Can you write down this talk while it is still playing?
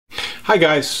Hi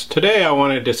guys, today I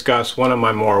want to discuss one of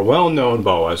my more well-known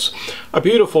boas, a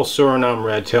beautiful Suriname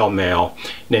red-tailed male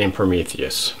named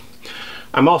Prometheus.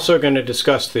 I'm also going to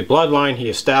discuss the bloodline he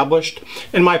established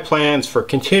and my plans for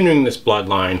continuing this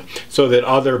bloodline so that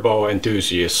other boa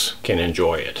enthusiasts can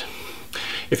enjoy it.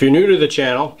 If you're new to the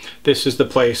channel, this is the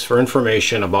place for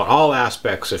information about all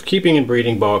aspects of keeping and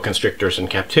breeding boa constrictors in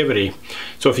captivity.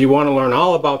 So if you want to learn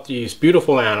all about these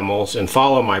beautiful animals and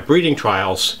follow my breeding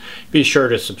trials, be sure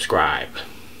to subscribe.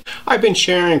 I've been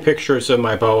sharing pictures of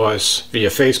my boas via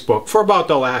Facebook for about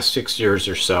the last 6 years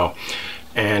or so.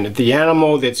 And the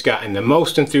animal that's gotten the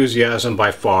most enthusiasm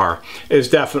by far is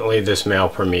definitely this male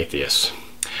Prometheus.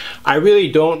 I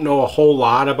really don't know a whole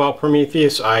lot about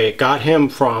Prometheus. I got him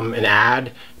from an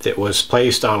ad that was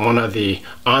placed on one of the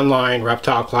online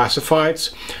reptile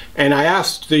classifieds, and I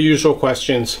asked the usual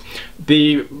questions.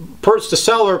 The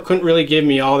seller couldn't really give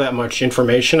me all that much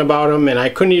information about him, and I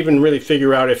couldn't even really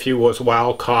figure out if he was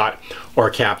wild caught or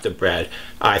captive bred.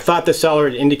 I thought the seller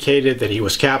had indicated that he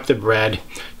was captive bred,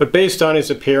 but based on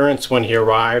his appearance when he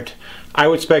arrived, I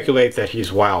would speculate that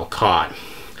he's wild caught.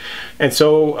 And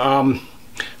so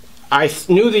I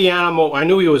knew the animal, I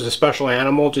knew he was a special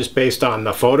animal just based on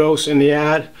the photos in the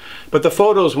ad, but the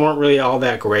photos weren't really all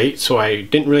that great, so I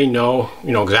didn't really know,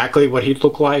 exactly what he'd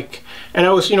look like. And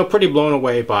I was, pretty blown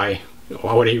away by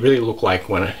what he really looked like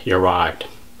when he arrived.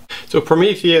 So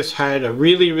Prometheus had a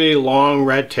really, really long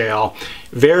red tail,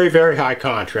 very, very high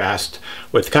contrast,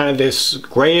 with kind of this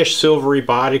grayish silvery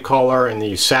body color and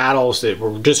these saddles that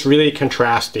were just really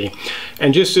contrasty,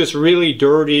 and just this really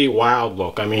dirty, wild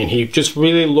look. I mean, he just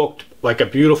really looked like a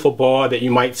beautiful boa that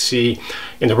you might see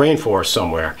in the rainforest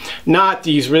somewhere. Not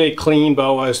these really clean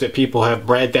boas that people have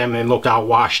bred them and look all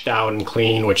washed out and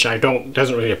clean, which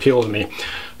doesn't really appeal to me.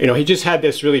 He just had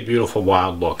this really beautiful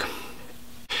wild look.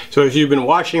 So if you've been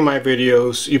watching my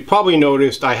videos, you probably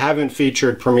noticed I haven't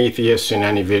featured Prometheus in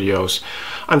any videos.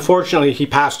 Unfortunately, he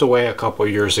passed away a couple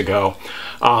years ago.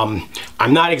 I'm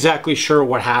not exactly sure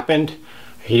what happened.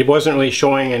 He wasn't really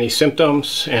showing any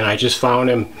symptoms, and I just found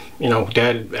him,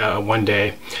 dead one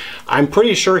day. I'm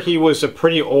pretty sure he was a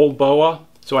pretty old boa,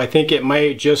 so I think it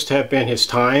might just have been his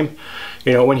time.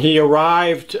 When he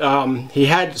arrived, he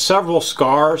had several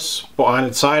scars on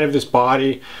the side of his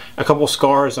body, a couple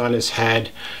scars on his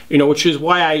head, which is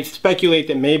why I speculate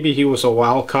that maybe he was a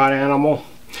wild-caught animal.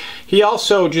 He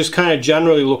also just kind of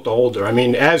generally looked older. I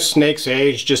mean, as snakes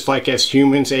age, just like as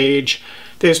humans age,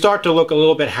 they start to look a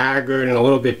little bit haggard and a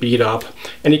little bit beat up.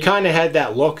 And he kind of had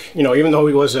that look, even though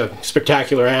he was a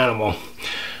spectacular animal.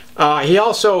 He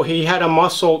had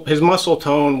his muscle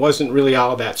tone wasn't really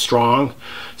all that strong.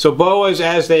 So boas,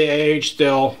 as they age,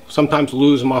 they'll sometimes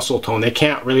lose muscle tone. They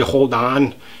can't really hold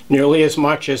on nearly as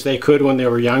much as they could when they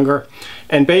were younger.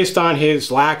 And based on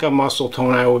his lack of muscle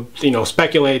tone, I would,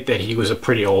 speculate that he was a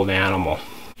pretty old animal.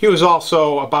 He was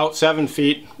also about 7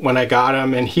 feet when I got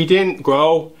him, and he didn't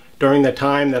grow during the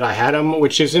time that I had him,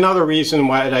 which is another reason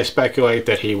why I speculate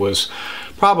that he was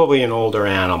probably an older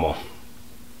animal.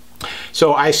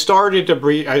 So I started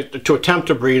to attempt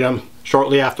to breed him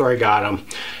shortly after I got him.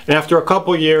 And after a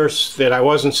couple years that I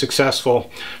wasn't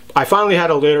successful, I finally had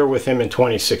a litter with him in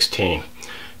 2016.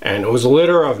 And it was a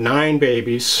litter of 9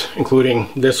 babies, including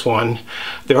this one.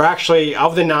 There were actually,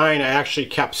 of the 9, I actually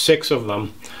kept 6 of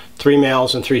them, 3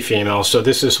 males and 3 females. So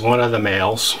this is one of the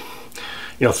males.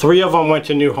 3 of them went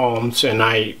to new homes, and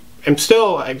I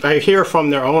hear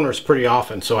from their owners pretty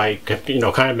often, so I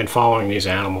kind of been following these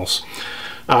animals.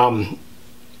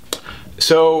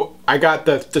 So I got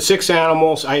the 6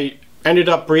 animals. I ended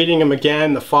up breeding them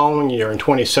again the following year in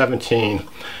 2017,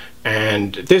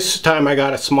 and this time I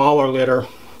got a smaller litter.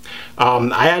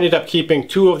 I ended up keeping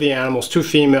 2 of the animals, 2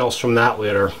 females from that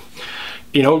litter.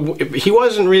 He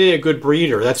wasn't really a good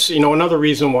breeder. That's another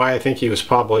reason why I think he was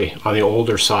probably on the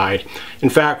older side. In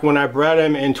fact, when I bred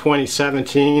him in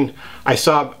 2017, I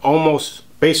saw almost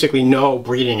basically no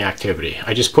breeding activity.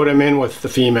 I just put him in with the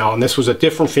female, and this was a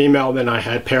different female than I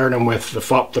had paired him with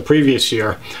the previous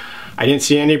year. I didn't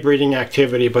see any breeding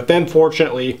activity, but then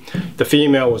fortunately the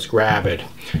female was gravid,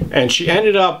 and she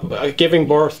ended up giving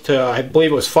birth to, I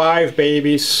believe it was 5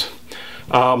 babies.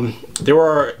 There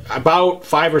were about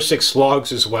 5 or 6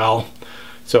 slugs as well.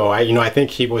 So I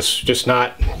think he was just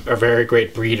not a very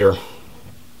great breeder.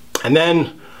 And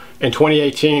then in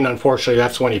 2018, unfortunately,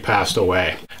 that's when he passed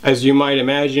away. As you might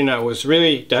imagine, I was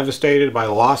really devastated by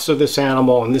the loss of this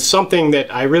animal, and it's something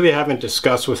that I really haven't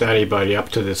discussed with anybody up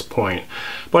to this point.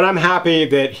 But I'm happy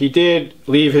that he did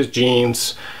leave his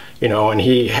genes, and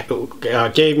he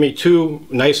gave me 2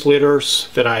 nice litters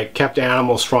that I kept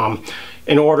animals from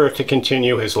in order to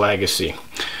continue his legacy.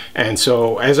 And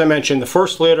so, as I mentioned, the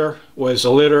first litter was a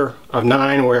litter of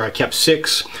 9 where I kept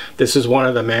 6. This is one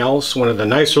of the males, one of the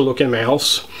nicer looking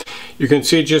males. You can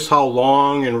see just how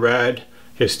long and red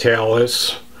his tail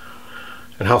is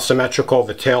and how symmetrical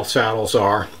the tail saddles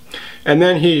are. And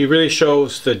then he really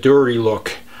shows the dirty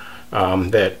look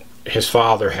that his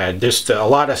father had. Just a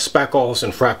lot of speckles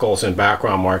and freckles and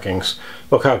background markings.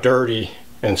 Look how dirty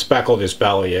and speckled his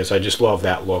belly is. I just love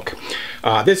that look.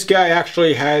 This guy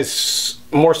actually has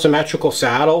more symmetrical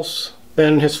saddles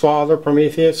than his father,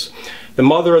 Prometheus. The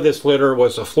mother of this litter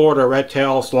was a Florida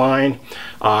Redtails line,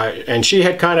 and she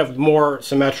had kind of more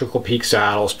symmetrical peak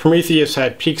saddles. Prometheus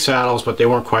had peak saddles, but they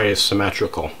weren't quite as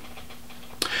symmetrical.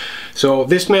 So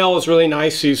this male is really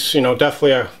nice. He's, you know,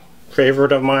 definitely a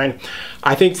favorite of mine.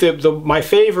 I think that my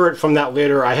favorite from that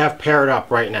litter I have paired up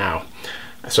right now.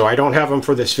 So I don't have him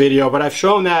for this video, but I've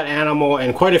shown that animal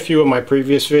in quite a few of my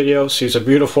previous videos. He's a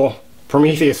beautiful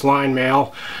Prometheus line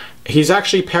male. He's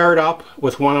actually paired up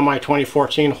with one of my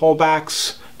 2014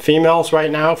 wholebacks females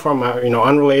right now from a, you know,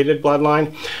 unrelated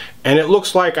bloodline, and it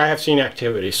looks like I have seen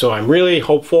activity. So I'm really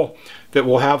hopeful that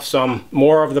we'll have some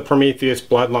more of the Prometheus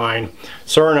bloodline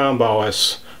Suriname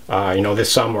Boas, you know,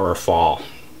 this summer or fall.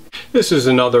 This is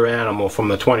another animal from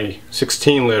the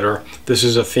 2016 litter. This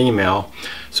is a female.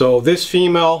 So this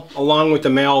female, along with the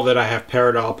male that I have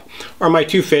paired up, are my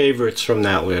 2 favorites from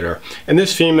that litter. And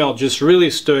this female just really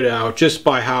stood out just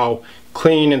by how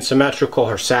clean and symmetrical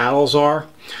her saddles are,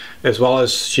 as well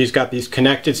as she's got these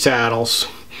connected saddles.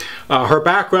 Her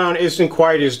background isn't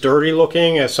quite as dirty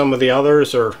looking as some of the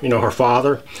others, or, you know, her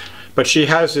father, but she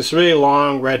has this really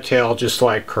long red tail just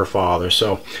like her father.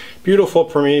 So beautiful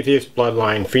Prometheus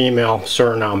bloodline female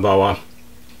Suriname boa.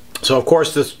 So of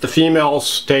course the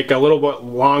females take a little bit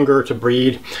longer to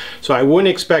breed, so I wouldn't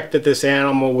expect that this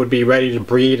animal would be ready to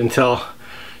breed until,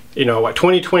 you know, what,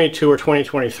 2022 or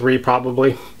 2023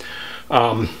 probably.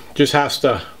 Just has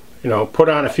to, you know, put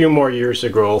on a few more years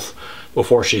of growth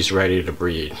before she's ready to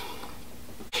breed.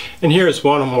 And here's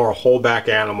one more wholeback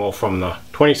animal from the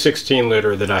 2016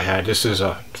 litter that I had. This is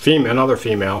a female, another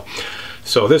female.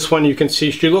 So this one, you can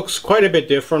see she looks quite a bit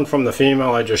different from the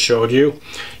female I just showed you.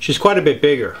 She's quite a bit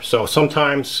bigger. So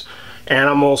sometimes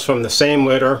animals from the same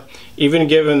litter, even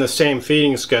given the same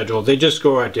feeding schedule, they just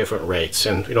grow at different rates,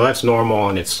 and, you know, that's normal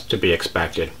and it's to be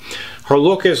expected. Her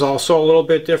look is also a little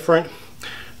bit different.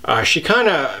 She kind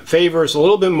of favors a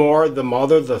little bit more the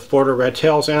mother, the Florida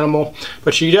Redtails animal,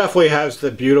 but she definitely has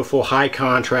the beautiful high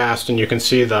contrast, and you can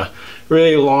see the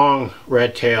really long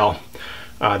red tail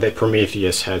that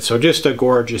Prometheus had. So just a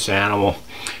gorgeous animal.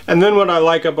 And then what I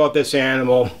like about this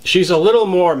animal, she's a little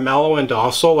more mellow and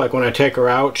docile. Like when I take her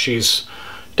out, she's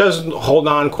doesn't hold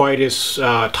on quite as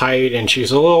tight, and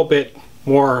she's a little bit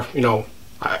more, you know,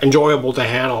 enjoyable to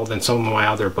handle than some of my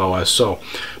other boas. So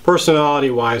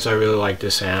personality wise, I really like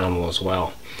this animal as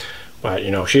well. But, you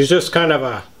know, she's just kind of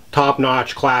a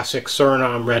top-notch classic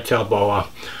Suriname redtail boa.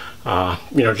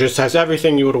 You know, just has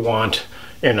everything you would want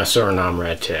in a Suriname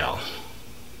redtail.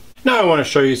 Now I want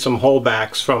to show you some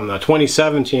wholebacks from the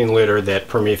 2017 litter that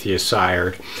Prometheus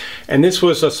sired. And this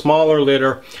was a smaller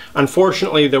litter.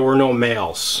 Unfortunately, there were no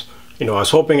males. You know, I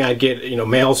was hoping I'd get, you know,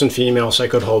 males and females I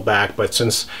could hold back, but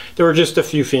since there were just a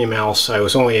few females, I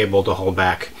was only able to hold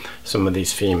back some of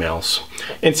these females.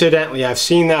 Incidentally, I've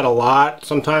seen that a lot.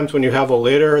 Sometimes when you have a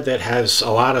litter that has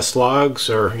a lot of slugs,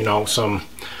 or, you know, some,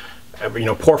 you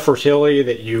know, poor fertility,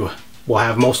 that you will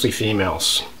have mostly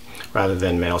females rather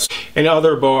than males. And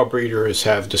other boa breeders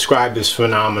have described this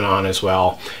phenomenon as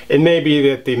well. It may be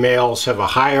that the males have a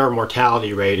higher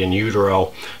mortality rate in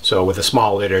utero, so with a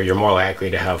small litter you're more likely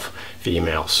to have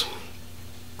females.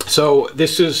 So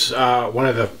this is one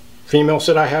of the females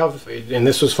that I have, and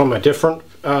this was from a different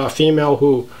female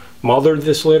who mothered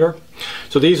this litter.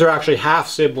 So these are actually half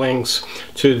siblings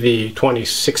to the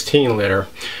 2016 litter,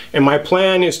 and my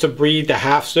plan is to breed the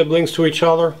half siblings to each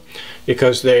other,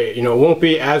 because they, you know, won't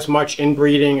be as much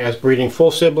inbreeding as breeding full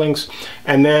siblings,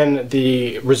 and then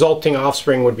the resulting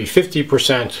offspring would be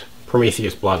 50%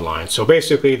 Prometheus bloodline. So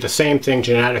basically the same thing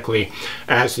genetically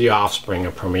as the offspring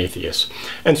of Prometheus.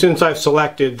 And since I've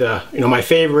selected the, you know, my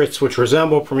favorites which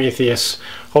resemble Prometheus,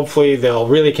 hopefully they'll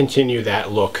really continue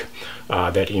that look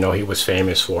that, you know, he was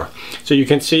famous for. So you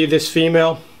can see this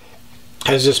female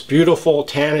has this beautiful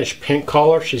tannish pink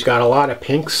color. She's got a lot of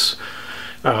pinks.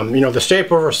 You know, the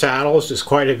shape of her saddles is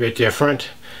quite a bit different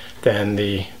than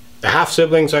the half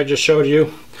siblings I just showed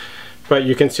you, but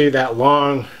you can see that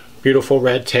long, beautiful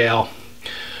red tail.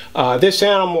 This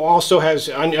animal also has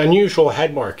unusual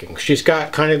head markings. She's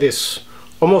got kind of this,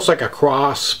 almost like a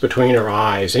cross between her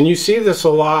eyes, and you see this a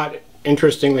lot,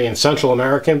 interestingly, in Central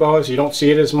American boas. You don't see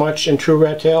it as much in true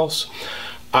red tails.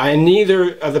 and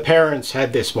neither of the parents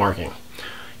had this marking.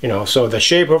 So the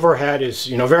shape of her head is,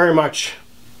 very much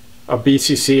a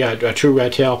BCC, a true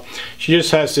red tail. She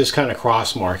just has this kind of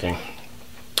cross marking.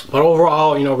 But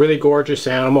overall, really gorgeous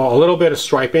animal. A little bit of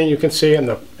striping you can see in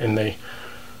the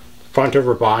front of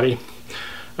her body.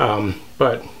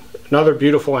 But another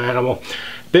beautiful animal.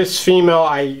 This female,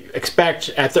 I expect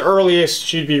at the earliest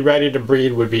she'd be ready to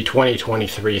breed would be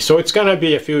 2023. So it's going to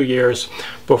be a few years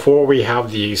before we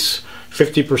have these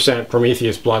 50%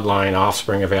 Prometheus bloodline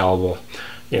offspring available.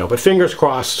 But fingers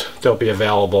crossed they'll be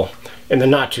available in the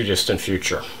not too distant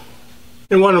future.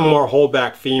 And one more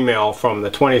holdback female from the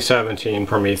 2017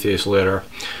 Prometheus litter.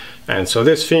 And so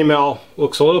this female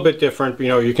looks a little bit different.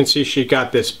 You can see she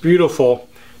got this beautiful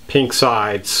pink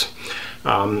sides.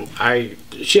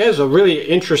 She has a really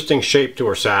interesting shape to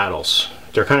her saddles.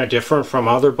 They're kind of different from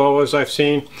other boas I've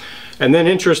seen. And then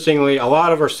interestingly, a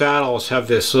lot of her saddles have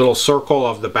this little circle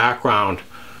of the background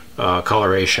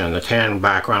coloration, the tan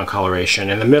background coloration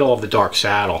in the middle of the dark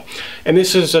saddle. And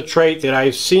this is a trait that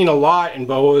I've seen a lot in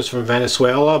boas from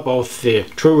Venezuela, both the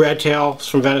true red tails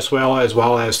from Venezuela as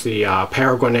well as the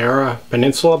Paraguanera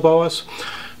Peninsula boas.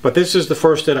 But this is the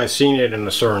first that I've seen it in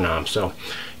the Suriname. So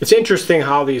it's interesting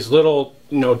how these little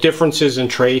differences in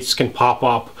traits can pop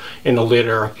up in the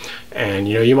litter, and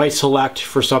you might select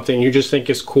for something you just think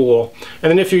is cool, and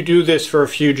then if you do this for a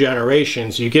few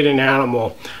generations, you get an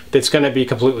animal that's going to be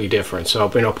completely different. So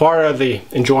part of the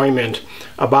enjoyment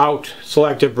about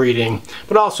selective breeding,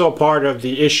 but also part of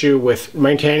the issue with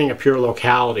maintaining a pure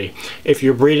locality. If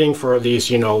you're breeding for these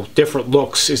different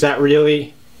looks, is that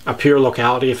really a pure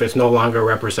locality if it's no longer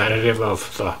representative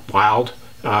of the wild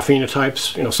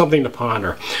phenotypes? Something to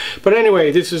ponder. But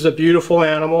anyway, this is a beautiful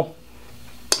animal.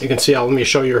 You can see, let me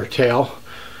show you her tail,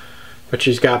 but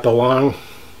she's got the long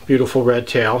beautiful red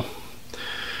tail.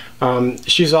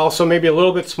 She's also maybe a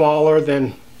little bit smaller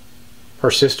than her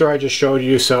sister I just showed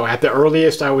you, so at the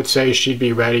earliest I would say she'd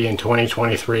be ready in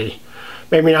 2023,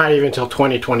 maybe not even until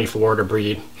 2024 to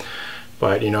breed.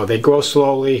 But they grow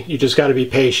slowly. You just got to be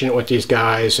patient with these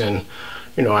guys, and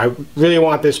I really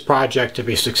want this project to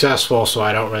be successful, so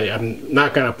I'm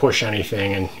not going to push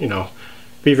anything, and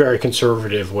be very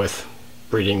conservative with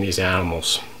breeding these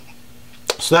animals.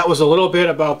 So that was a little bit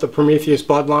about the Prometheus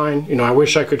bloodline. I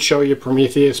wish I could show you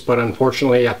Prometheus, but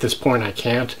unfortunately at this point I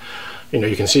can't.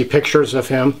 You can see pictures of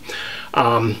him.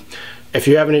 If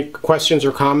you have any questions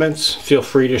or comments, feel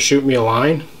free to shoot me a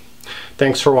line.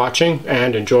 Thanks for watching,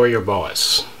 and enjoy your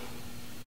boas.